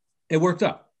out. It worked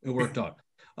out.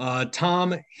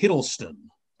 Tom Hiddleston.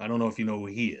 I don't know if you know who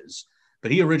he is,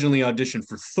 but he originally auditioned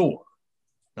for Thor.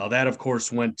 Now that, of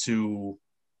course, went to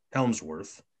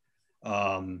Hemsworth.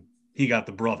 He got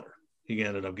the brother. He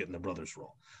ended up getting the brother's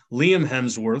role. Liam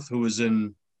Hemsworth, who was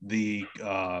in the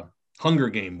Hunger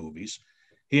Game movies,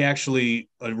 he actually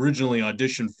originally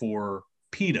auditioned for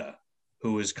PETA,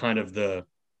 who is kind of the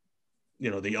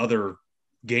other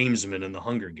gamesman in the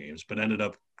Hunger Games, but ended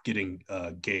up getting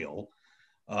Gale.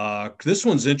 This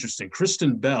one's interesting.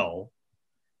 Kristen Bell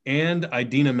and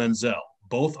Idina Menzel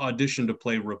both auditioned to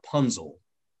play Rapunzel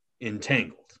in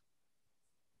Tangled.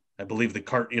 I believe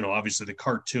obviously the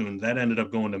cartoon, that ended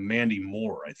up going to Mandy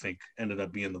Moore, I think, ended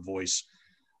up being the voice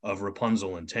of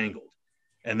Rapunzel in Tangled.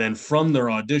 And then from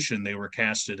their audition, they were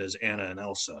casted as Anna and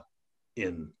Elsa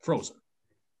in Frozen,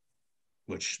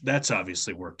 which that's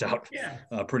obviously worked out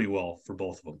pretty well for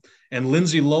both of them. And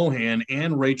Lindsay Lohan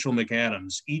and Rachel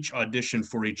McAdams each auditioned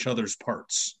for each other's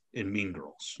parts in Mean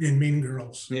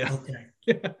Girls. Yeah.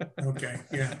 Okay.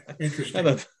 Yeah. Interesting.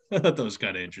 I thought that was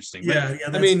kind of interesting. But,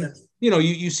 I mean,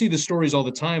 you see the stories all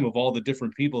the time of all the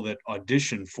different people that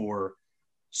audition for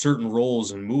certain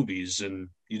roles in movies, and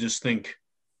you just think,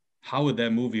 how would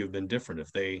that movie have been different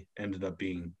if they ended up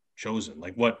being chosen?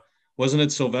 Like, wasn't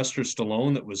it Sylvester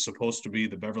Stallone that was supposed to be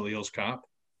the Beverly Hills Cop?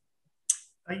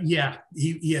 I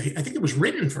think it was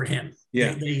written for him.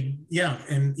 Yeah.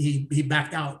 And he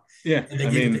backed out. Yeah. And they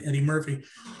gave it to Eddie Murphy.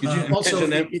 Also,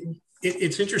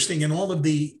 it's interesting in all of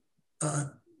the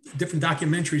different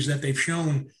documentaries that they've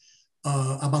shown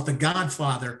about The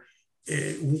Godfather.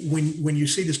 When you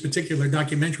see this particular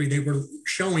documentary, they were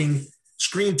showing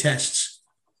screen tests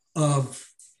of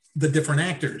the different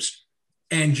actors.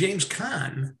 And James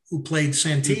Caan, who played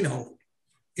Santino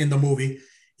in the movie,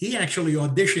 he actually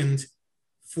auditioned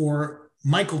for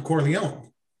Michael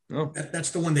Corleone. Oh.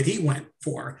 That's the one that he went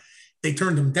for. They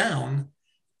turned him down,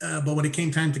 but when it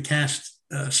came time to cast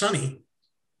Sonny,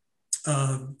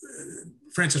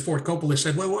 Francis Ford Coppola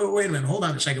said, wait a minute, hold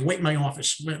on a second, wait in my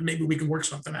office. Maybe we can work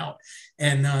something out.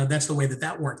 And that's the way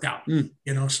that worked out,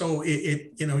 so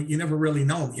you never really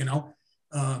know,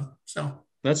 so.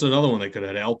 That's another one they could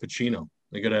have had Al Pacino.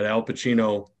 They could have had Al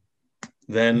Pacino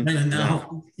then and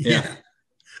now. Yeah,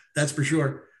 that's for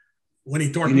sure. When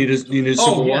he talked. You need a sip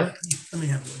of water? Let me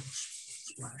have a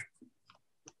splash.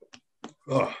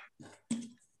 Oh.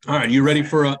 All right, you ready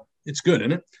for it's good,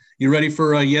 isn't it? You ready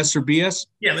for yes or BS?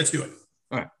 Yeah, let's do it.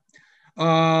 All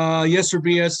right. Yes or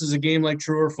BS is a game like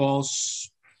true or false.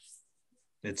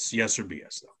 It's yes or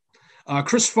BS, though.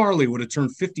 Chris Farley would have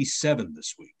turned 57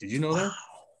 this week. Did you know that?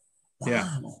 Wow.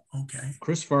 Yeah. Okay.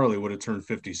 Chris Farley would have turned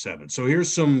 57. So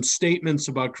here's some statements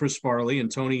about Chris Farley.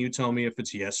 And Tony, you tell me if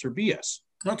it's yes or BS.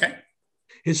 Okay.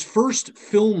 His first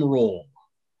film role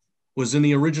was in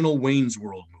the original Wayne's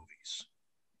World movies.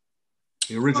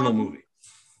 The original movie.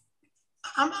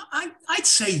 I'd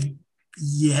say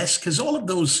yes, because all of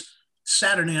those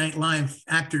Saturday Night Live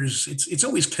actors, it's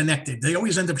always connected. They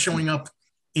always end up showing up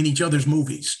in each other's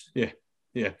movies. Yeah.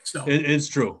 Yeah, so it's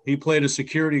true. He played a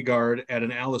security guard at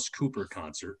an Alice Cooper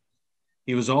concert.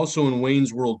 He was also in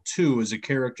Wayne's World 2 as a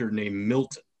character named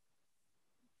Milton.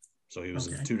 So he was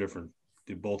in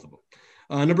both of them.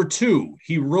 Number 2,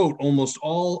 he wrote almost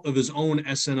all of his own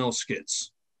SNL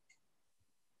skits.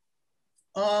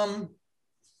 Yeah,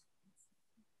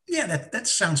 that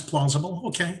sounds plausible.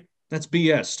 Okay. That's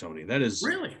BS, Tony. That is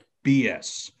really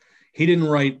BS. He didn't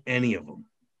write any of them.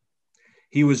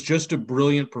 He was just a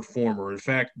brilliant performer. In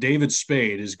fact, David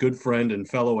Spade, his good friend and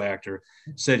fellow actor,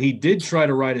 said he did try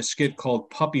to write a skit called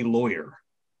Puppy Lawyer,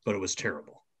 but it was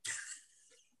terrible.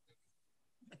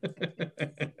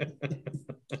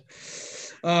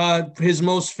 His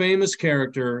most famous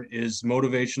character is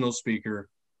motivational speaker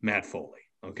Matt Foley.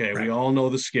 Okay, right. We all know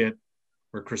the skit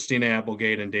where Christina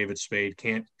Applegate and David Spade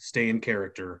can't stay in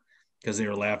character because they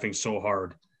were laughing so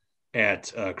hard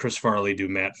at Chris Farley do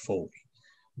Matt Foley.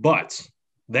 But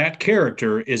that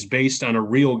character is based on a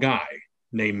real guy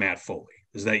named Matt Foley.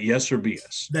 Is that yes or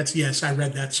BS? That's yes. I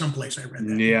read that someplace.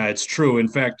 Yeah, it's true. In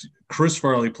fact, Chris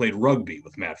Farley played rugby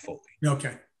with Matt Foley.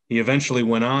 Okay. He eventually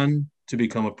went on to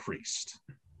become a priest.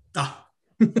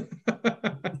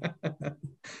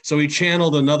 So he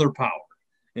channeled another power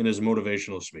in his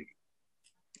motivational speaking.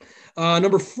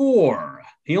 Number 4,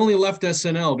 he only left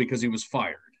SNL because he was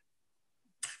fired.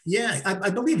 Yeah, I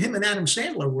believe him and Adam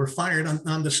Sandler were fired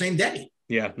on the same day.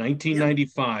 Yeah,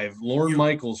 1995. Yeah. Lorne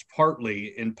Michaels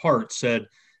in part said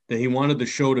that he wanted the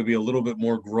show to be a little bit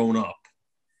more grown up.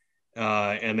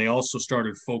 And they also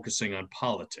started focusing on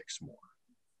politics more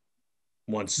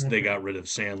once they got rid of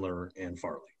Sandler and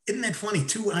Farley. Isn't that funny?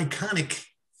 2 iconic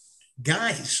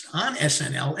guys on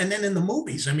SNL and then in the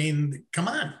movies. I mean, come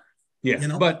on.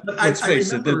 Yeah, but let's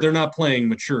face it, they're not playing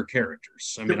mature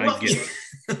characters. I mean, I get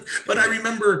it. But I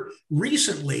remember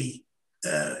recently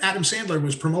Adam Sandler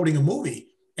was promoting a movie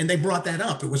and they brought that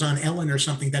up. It was on Ellen or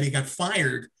something that he got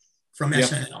fired from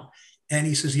SNL. And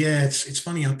he says, yeah, it's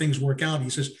funny how things work out.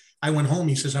 He says, I went home.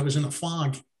 He says, I was in a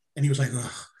fog. And he was like,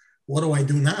 what do I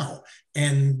do now?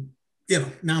 And,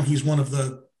 now he's one of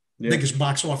the biggest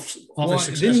box office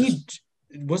successes.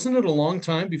 Wasn't it a long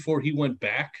time before he went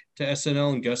back to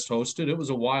SNL and guest hosted? It was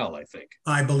a while, I think.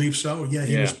 I believe so.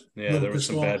 Yeah. There was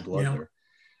some bad blood there.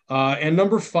 And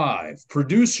number 5,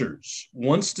 producers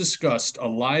once discussed a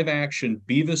live-action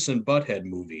Beavis and Butthead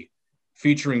movie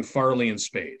featuring Farley and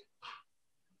Spade.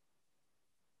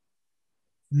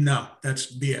 No,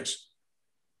 that's BS.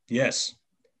 Yes.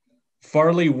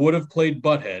 Farley would have played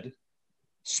Butthead.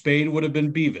 Spade would have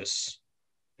been Beavis.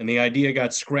 And the idea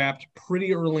got scrapped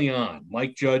pretty early on.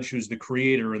 Mike Judge, who's the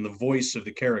creator and the voice of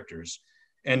the characters,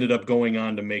 ended up going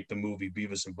on to make the movie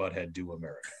Beavis and Butthead Do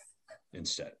America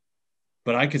instead.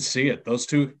 But I could see it. Those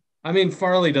two, I mean,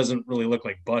 Farley doesn't really look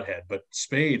like Butthead, but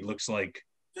Spade looks like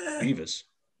Beavis.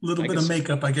 A little bit of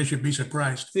makeup, I guess you'd be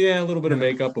surprised. Yeah, a little bit of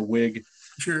makeup, a wig.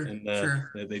 Sure, and,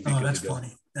 sure. They'd be good that's to go.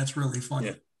 Funny. That's really funny.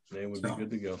 Yeah, they would be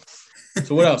good to go.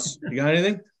 So what else? You got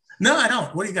anything? No, I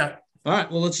don't. What do you got? All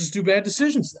right, well, let's just do bad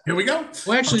decisions then. Here we go.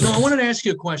 Well, actually, no, I wanted to ask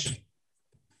you a question.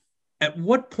 At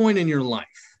what point in your life,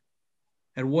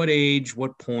 at what age,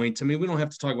 what point, I mean, we don't have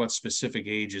to talk about specific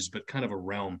ages, but kind of a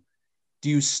realm,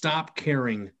 do you stop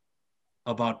caring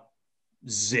about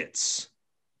zits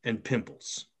and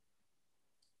pimples?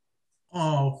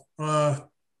 Oh,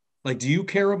 like, do you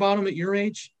care about them at your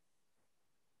age?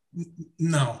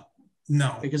 No.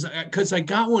 Because I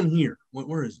got one here.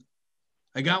 Where is it?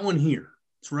 I got one here.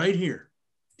 It's right here.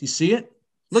 Do you see it?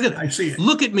 Look at it. I see it.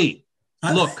 Look at me.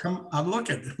 Look. I'm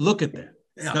looking. Look at that.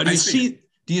 Yeah, now, do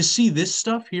you see this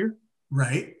stuff here?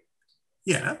 Right.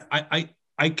 Yeah.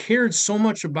 I I cared so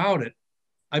much about it,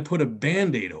 I put a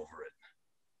Band-Aid over it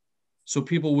so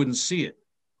people wouldn't see it.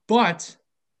 But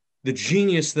the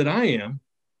genius that I am,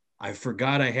 I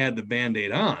forgot I had the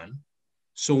Band-Aid on.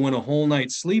 So went a whole night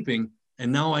sleeping,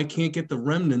 and now I can't get the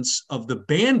remnants of the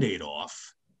Band-Aid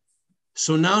off.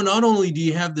 So now not only do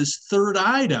you have this third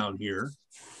eye down here,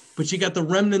 but you got the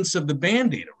remnants of the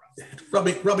Band-Aid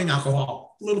around. Rubbing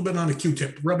alcohol, a little bit on a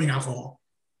Q-tip, rubbing alcohol.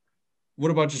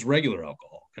 What about just regular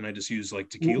alcohol? Can I just use like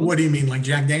tequila? What do you mean, like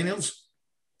Jack Daniels?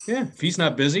 Yeah, if he's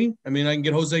not busy, I mean, I can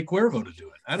get Jose Cuervo to do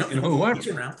it. I don't, whoever. He's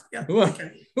around. Yeah, whoever.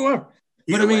 Okay. Whoever.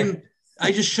 But Either I mean, way.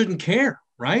 I just shouldn't care,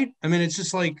 right? I mean, it's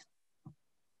just like,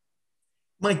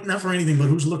 Mike, not for anything, but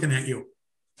who's looking at you?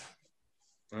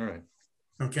 all right.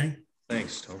 Okay.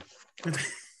 Thanks, Tom.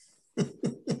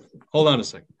 Hold on a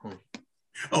second.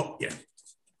 Oh, yeah.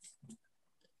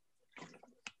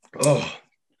 Oh,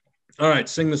 all right.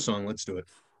 Sing the song. Let's do it.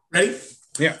 Ready?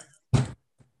 Yeah.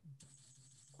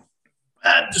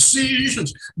 Bad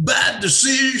decisions.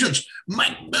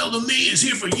 Mike Bellamy is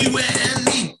here for you and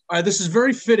me. All right. This is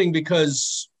very fitting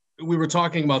because we were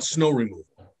talking about snow removal.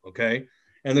 Okay.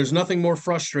 And there's nothing more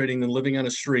frustrating than living on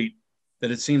a street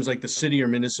that it seems like the city or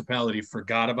municipality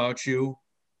forgot about you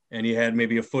and you had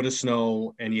maybe a foot of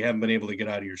snow and you haven't been able to get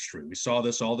out of your street. We saw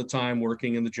this all the time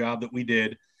working in the job that we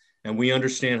did, and we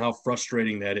understand how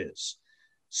frustrating that is.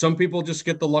 Some people just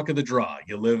get the luck of the draw.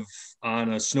 You live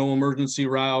on a snow emergency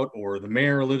route, or the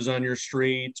mayor lives on your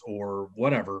street, or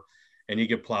whatever, and you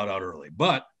get plowed out early.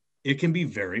 But it can be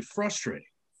very frustrating.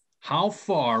 How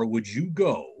far would you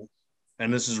go,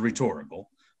 and this is rhetorical,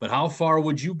 but how far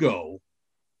would you go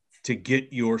to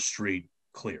get your street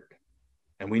cleared?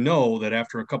 And we know that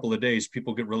after a couple of days,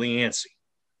 people get really antsy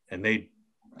and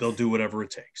they'll do whatever it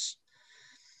takes.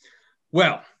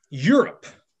 Well, Europe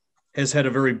has had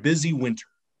a very busy winter,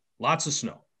 lots of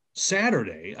snow.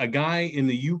 Saturday, a guy in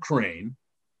the Ukraine,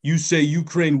 you say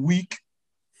Ukraine weak,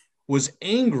 was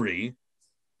angry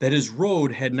that his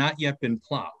road had not yet been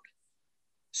plowed.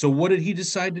 So what did he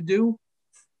decide to do?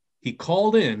 He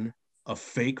called in a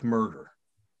fake murder.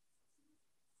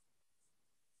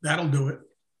 That'll do it.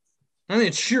 I mean,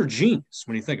 it's sheer genius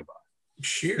when you think about it.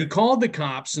 Sure. He called the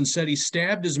cops and said he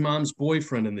stabbed his mom's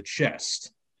boyfriend in the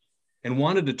chest and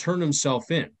wanted to turn himself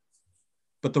in.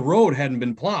 But the road hadn't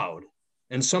been plowed,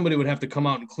 and somebody would have to come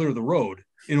out and clear the road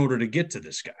in order to get to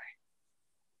this guy.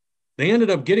 They ended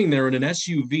up getting there in an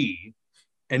SUV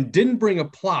and didn't bring a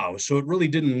plow, so it really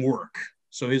didn't work.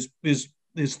 So his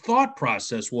thought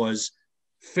process was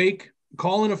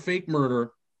call in a fake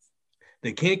murder.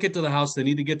 They can't get to the house. They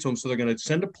need to get to him. So they're going to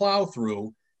send a plow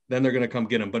through. Then they're going to come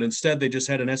get him. But instead, they just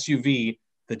had an SUV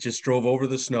that just drove over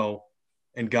the snow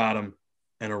and got him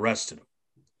and arrested him.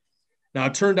 Now,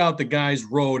 it turned out the guy's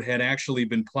road had actually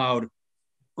been plowed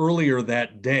earlier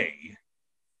that day,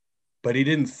 but he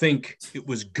didn't think it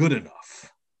was good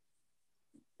enough.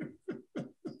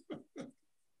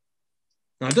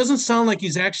 Now, it doesn't sound like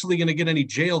he's actually going to get any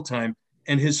jail time,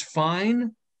 and his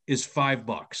fine is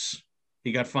 $5.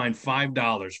 He got fined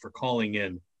 $5 for calling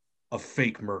in a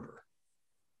fake murder.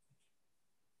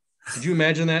 Could you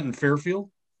imagine that in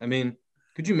Fairfield? I mean,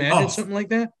 could you imagine something like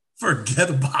that? Forget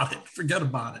about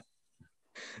it.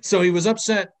 So he was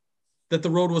upset that the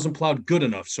road wasn't plowed good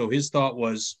enough. So his thought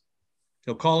was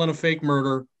he'll call in a fake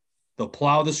murder. They'll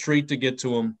plow the street to get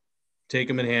to him, take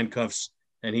him in handcuffs,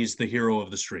 and he's the hero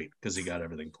of the street because he got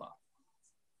everything plowed.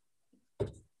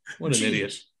 What an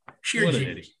idiot. Sheer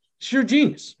genius. Sheer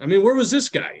genius. I mean, where was this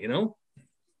guy,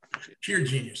 Sheer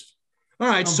genius. All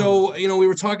right. So, we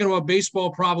were talking about baseball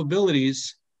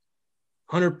probabilities.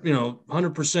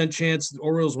 100% chance the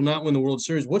Orioles will not win the World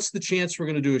Series. What's the chance we're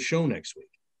going to do a show next week?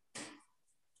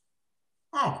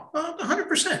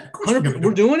 100%. Of course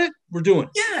we're doing it? We're doing it.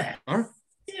 Yeah. All right.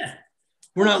 Yeah.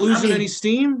 We're not losing any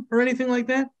steam or anything like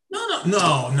that?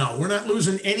 No. We're not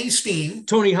losing any steam.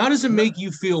 Tony, how does it make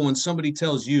you feel when somebody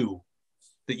tells you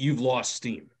that you've lost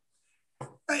steam?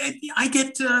 I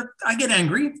get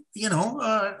angry.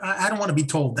 I don't want to be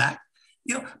told that.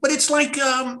 But it's like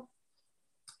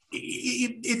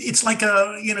it's like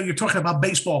you're talking about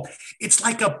baseball. It's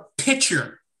like a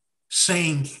pitcher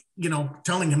saying,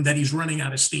 telling him that he's running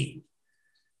out of steam.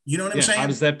 You know what I'm saying? How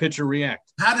does that pitcher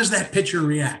react?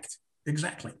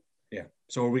 Exactly. Yeah.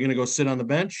 So are we going to go sit on the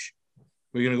bench?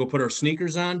 Are we going to go put our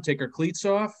sneakers on, take our cleats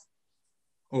off?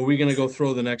 Or are we going to go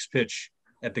throw the next pitch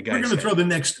at the guy? We're going to throw the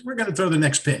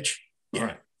next pitch. Yeah, all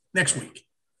right. Next week.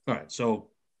 All right. So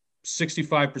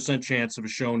 65% chance of a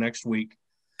show next week.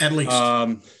 At least.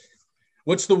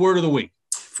 What's the word of the week?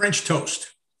 French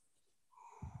toast.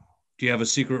 Do you have a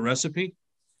secret recipe?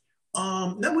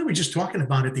 No, we were just talking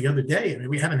about it the other day. I mean,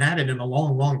 we haven't had it in a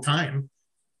long, long time.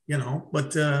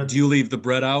 But Do you leave the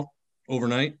bread out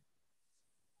overnight?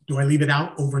 do I leave it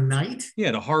out overnight?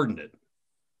 Yeah, to harden it.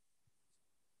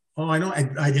 Oh, I know.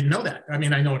 I didn't know that. I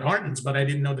mean, I know it hardens, but I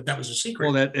didn't know that that was a secret.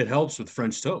 Well, that it helps with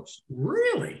French toast.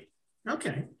 Really?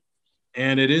 Okay.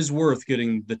 And it is worth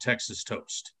getting the Texas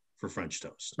toast for French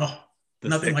toast. Oh, The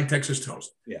nothing thick, like Texas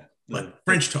toast. yeah. But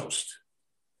French toast.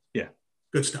 Yeah.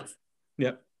 Good stuff.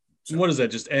 Yep. So, what is that?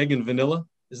 Just egg and vanilla?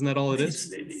 Isn't that all it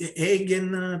is? It's egg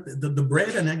and the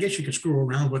bread, and I guess you could screw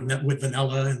around with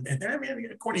vanilla and I mean,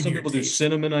 according Some to your people do taste.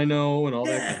 cinnamon, I know, and all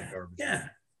that kind Yeah, of garbage. yeah,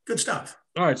 good stuff.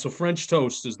 All right, so French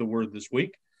toast is the word this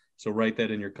week. So write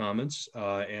that in your comments,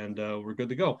 and we're good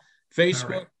to go. Facebook,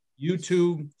 All right.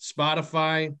 YouTube,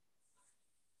 Spotify.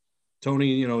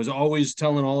 Tony, is always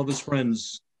telling all of his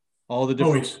friends all the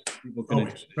different Always, people can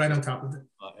always, right on top of it.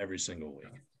 every single week.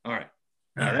 All right.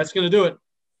 All right. That's going to do it.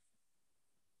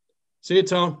 See you,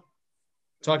 Tone.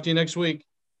 Talk to you next week.